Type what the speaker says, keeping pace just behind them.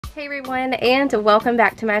Hey everyone, and welcome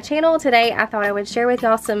back to my channel. Today I thought I would share with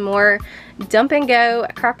y'all some more dump and go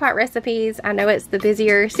crock pot recipes. I know it's the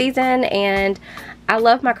busier season and I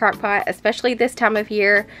love my crock pot, especially this time of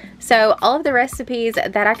year. So all of the recipes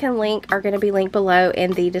that I can link are going to be linked below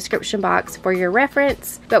in the description box for your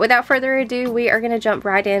reference. But without further ado, we are going to jump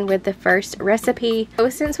right in with the first recipe. So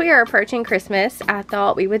since we are approaching Christmas, I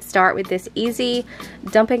thought we would start with this easy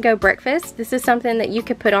dump and go breakfast. This is something that you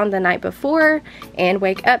could put on the night before and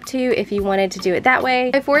wake up to if you wanted to do it that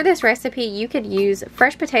way. So for this recipe, you could use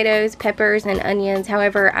fresh potatoes, peppers, and onions.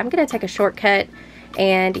 However, I'm going to take a shortcut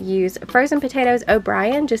and use frozen potatoes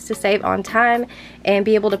O'Brien just to save on time and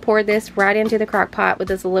be able to pour this right into the crock pot with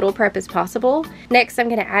as little prep as possible. Next, I'm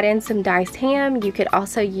going to add in some diced ham. You could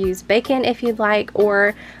also use bacon if you'd like,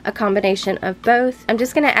 or a combination of both. I'm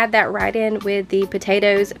just going to add that right in with the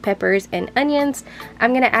potatoes, peppers, and onions.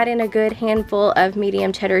 I'm going to add in a good handful of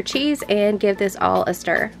medium cheddar cheese and give this all a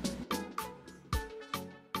stir.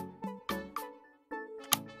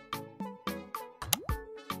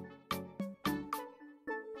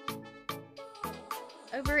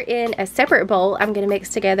 Over in a separate bowl, I'm going to mix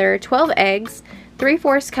together 12 eggs,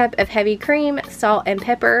 3/4 cup of heavy cream, salt, and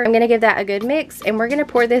pepper. I'm going to give that a good mix, and we're going to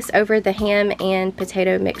pour this over the ham and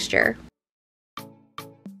potato mixture.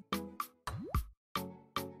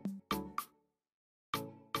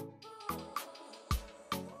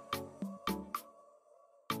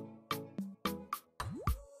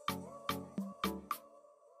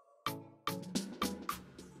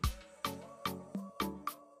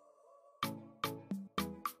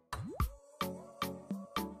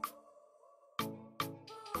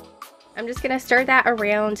 I'm just going to stir that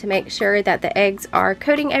around to make sure that the eggs are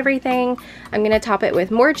coating everything. I'm going to top it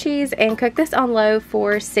with more cheese and cook this on low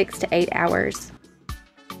for 6 to 8 hours.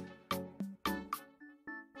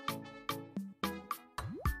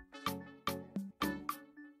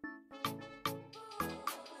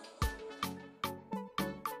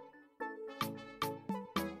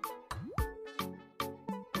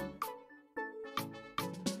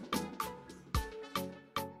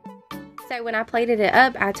 So when I plated it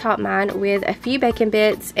up, I topped mine with a few bacon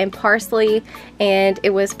bits and parsley, and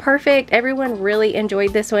it was perfect. Everyone really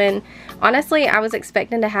enjoyed this one. Honestly, I was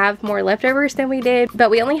expecting to have more leftovers than we did,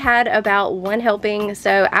 but we only had about 1 helping,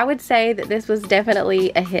 so I would say that this was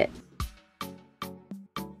definitely a hit.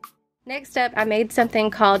 Next up, I made something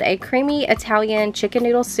called a creamy Italian chicken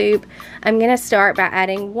noodle soup. I'm going to start by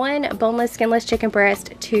adding 1 boneless, skinless chicken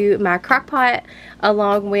breast to my crock pot,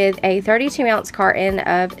 along with a 32-ounce carton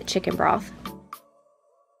of chicken broth.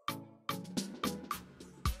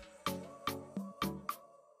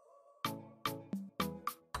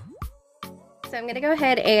 So I'm going to go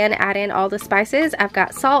ahead and add in all the spices. I've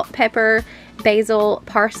got salt, pepper, basil,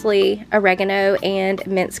 parsley, oregano, and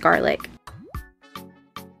minced garlic.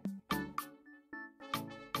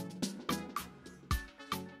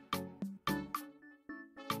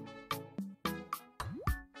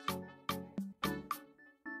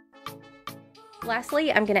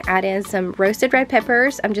 Lastly, I'm going to add in some roasted red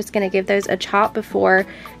peppers. I'm just going to give those a chop before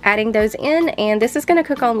adding those in, and this is going to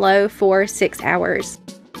cook on low for 6 hours.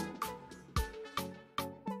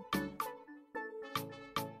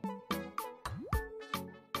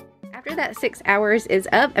 After that 6 hours is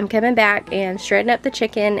up, I'm coming back and shredding up the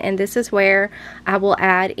chicken, and this is where I will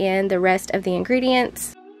add in the rest of the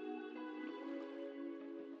ingredients.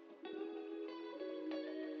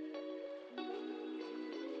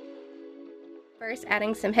 First,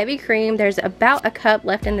 adding some heavy cream. There's about a cup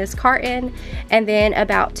left in this carton, and then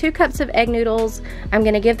about 2 cups of egg noodles. I'm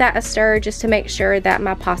going to give that a stir just to make sure that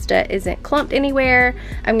my pasta isn't clumped anywhere.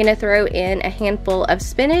 I'm going to throw in a handful of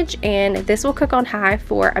spinach, and this will cook on high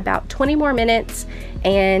for about 20 more minutes,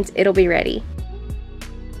 and it'll be ready.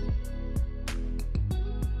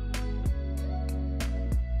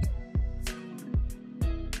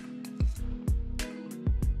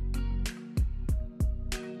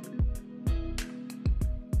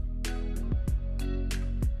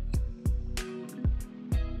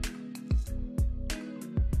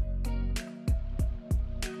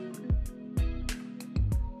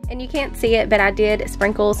 And you can't see it, but I did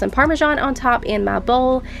sprinkle some Parmesan on top in my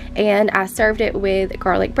bowl, and I served it with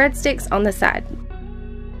garlic breadsticks on the side.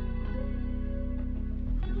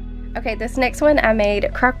 Okay, this next one I made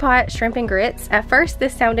crockpot shrimp and grits. At first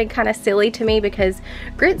this sounded kind of silly to me because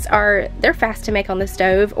grits they're fast to make on the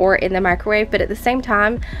stove or in the microwave, but at the same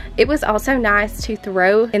time it was also nice to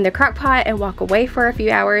throw in the crockpot and walk away for a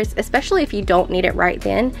few hours, especially if you don't need it right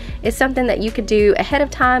then. It's something that you could do ahead of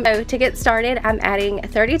time. So to get started, I'm adding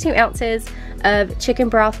 32 ounces of chicken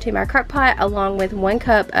broth to my crockpot along with 1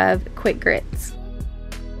 cup of quick grits.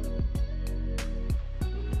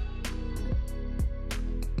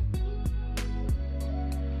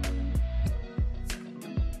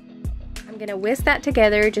 gonna whisk that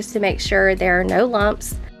together just to make sure there are no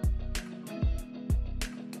lumps.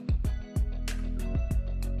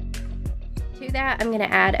 To that, I'm gonna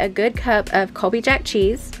add a good cup of Colby Jack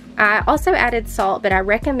cheese. I also added salt, but I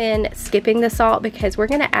recommend skipping the salt because we're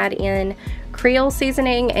gonna add in Creole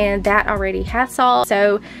seasoning and that already has salt.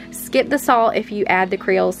 So skip the salt if you add the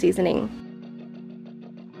Creole seasoning.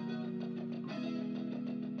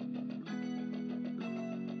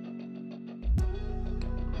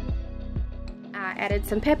 I added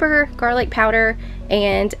some pepper, garlic powder,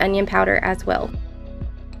 and onion powder as well.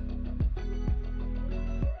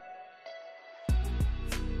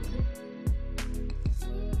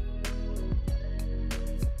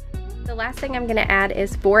 The last thing I'm going to add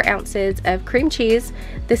is 4 ounces of cream cheese.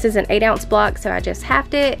 This is an 8-ounce block, so I just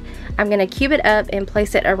halved it. I'm going to cube it up and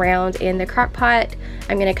place it around in the crock pot.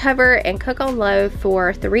 I'm going to cover and cook on low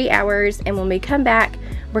for 3 hours, and when we come back,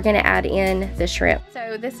 we're going to add in the shrimp.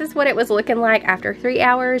 So this is what it was looking like after 3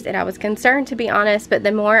 hours, and I was concerned, to be honest, but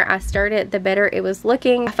the more I stirred it, the better it was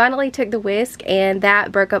looking. I finally took the whisk, and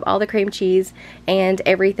that broke up all the cream cheese, and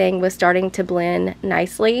everything was starting to blend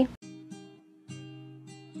nicely.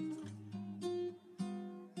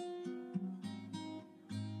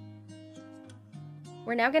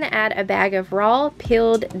 We're now going to add a bag of raw,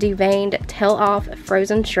 peeled, deveined, tail-off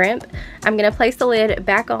frozen shrimp. I'm going to place the lid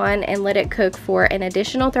back on and let it cook for an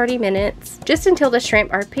additional 30 minutes, just until the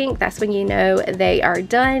shrimp are pink. That's when you know they are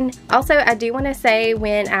done. Also, I do want to say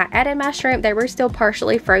when I added my shrimp, they were still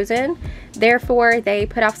partially frozen. Therefore, they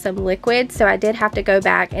put off some liquid, so I did have to go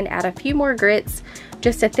back and add a few more grits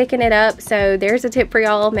just to thicken it up. So there's a tip for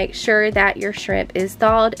y'all. Make sure that your shrimp is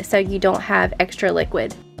thawed so you don't have extra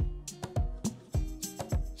liquid.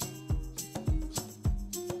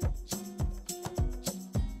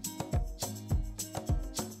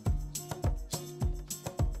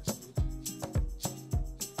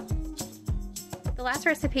 The last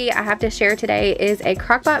recipe I have to share today is a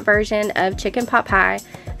crock-pot version of chicken pot pie.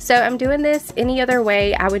 So I'm doing this any other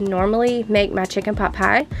way I would normally make my chicken pot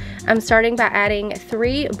pie. I'm starting by adding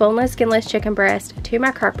 3 boneless, skinless chicken breasts to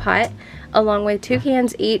my crock pot, along with 2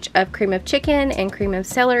 cans each of cream of chicken and cream of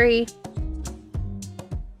celery.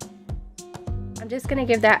 I'm just going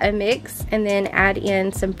to give that a mix and then add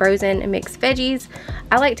in some frozen mixed veggies.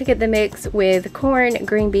 I like to get the mix with corn,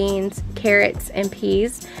 green beans, carrots, and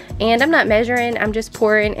peas. And I'm not measuring, I'm just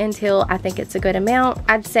pouring until I think it's a good amount.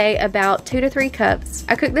 I'd say about 2 to 3 cups.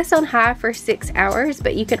 I cook this on high for 6 hours,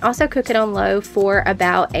 but you can also cook it on low for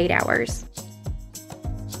about 8 hours.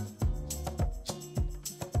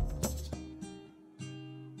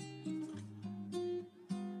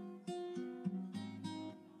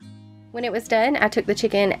 When it was done, I took the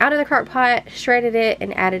chicken out of the crock pot, shredded it,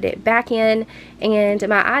 and added it back in. And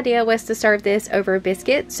my idea was to serve this over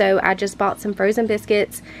biscuits, so I just bought some frozen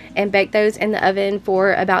biscuits and baked those in the oven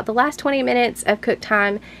for about the last 20 minutes of cook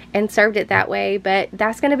time and served it that way. But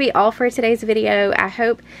that's going to be all for today's video. I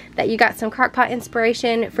hope that you got some crock pot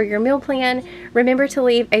inspiration for your meal plan. Remember to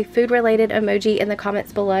leave a food-related emoji in the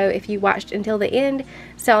comments below if you watched until the end,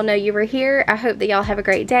 so I'll know you were here. I hope that y'all have a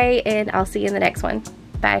great day, and I'll see you in the next one.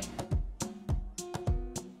 Bye.